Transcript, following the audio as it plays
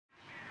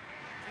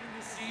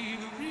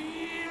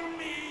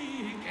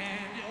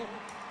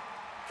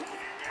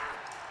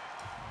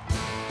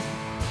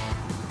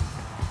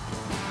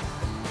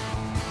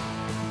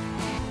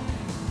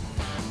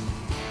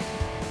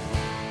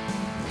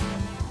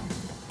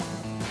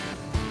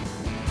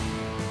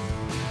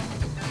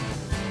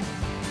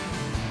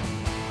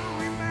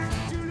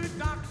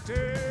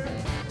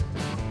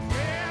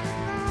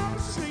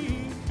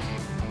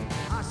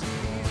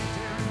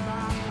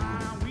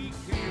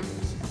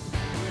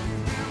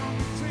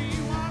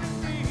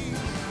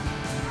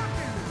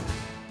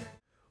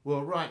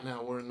Well, right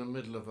now we're in the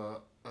middle of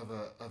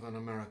an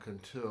American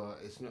tour.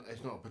 It's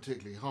not a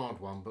particularly hard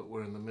one, but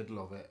we're in the middle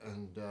of it,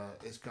 and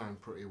it's going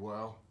pretty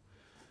well.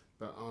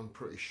 But I'm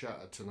pretty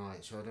shattered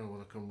tonight, so I don't know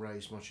if I can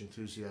raise much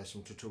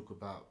enthusiasm to talk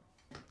about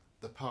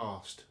the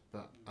past.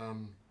 But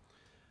uh,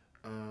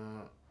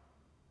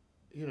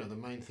 the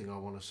main thing I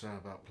want to say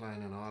about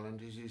playing in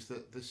Ireland is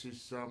that this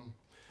is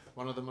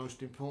one of the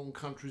most important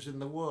countries in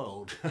the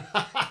world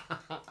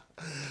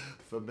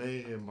for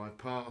me and my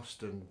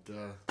past and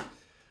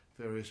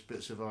various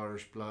bits of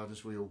Irish blood,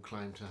 as we all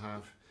claim to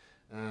have,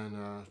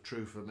 and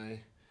true for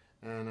me.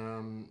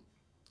 And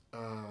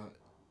uh,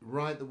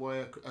 right the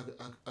way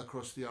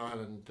across the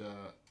island,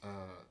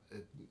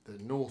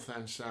 the north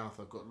and south,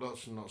 I've got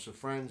lots and lots of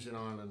friends in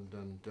Ireland,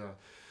 and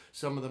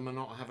some of them are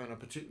not having a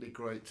particularly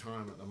great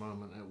time at the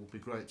moment. It will be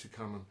great to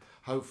come and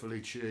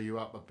hopefully cheer you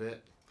up a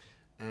bit.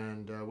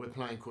 And we're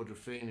playing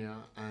Quadrophenia,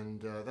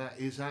 and that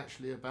is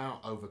actually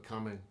about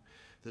overcoming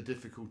the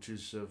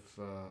difficulties of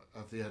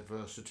the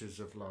adversities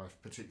of life,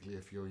 particularly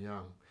if you're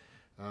young.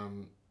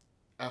 Um,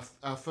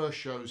 our first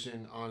shows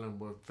in Ireland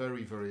were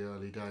very, very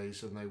early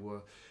days, and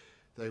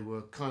they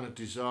were kind of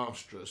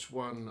disastrous.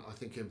 One, I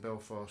think, in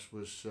Belfast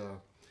was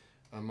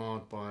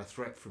marred by a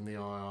threat from the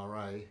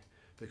IRA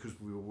because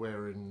we were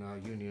wearing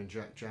Union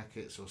Jack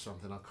jackets or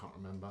something, I can't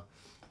remember.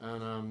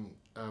 And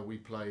we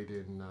played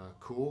in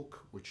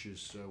Cork, which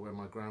is where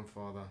my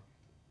grandfather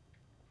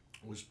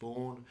was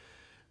born.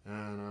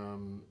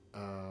 And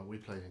we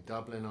played in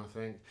Dublin, I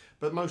think.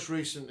 But most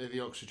recently, the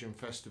Oxygen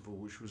Festival,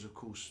 which was, of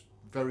course,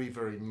 very,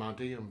 very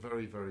muddy and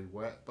very, very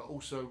wet, but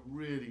also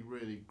really,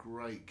 really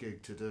great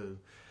gig to do.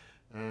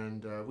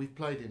 And we've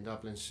played in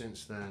Dublin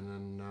since then,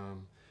 and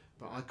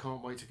but I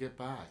can't wait to get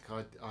back.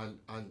 I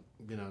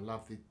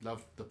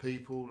love the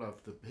people,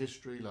 love the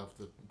history, love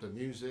the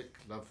music,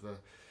 love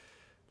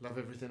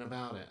everything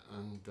about it.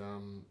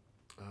 And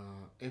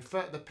in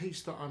fact, the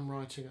piece that I'm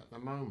writing at the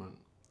moment,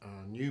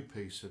 a new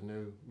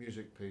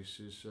music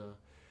piece,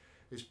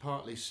 is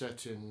partly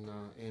set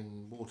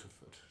in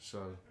Waterford.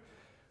 So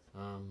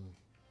um,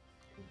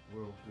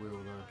 we'll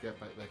get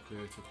back there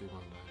creatively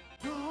one day.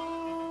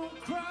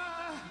 Don't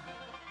cry,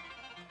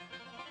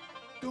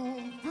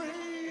 don't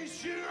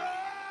raise your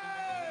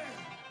eye.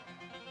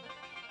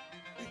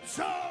 It's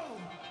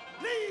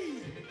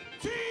only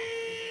tea.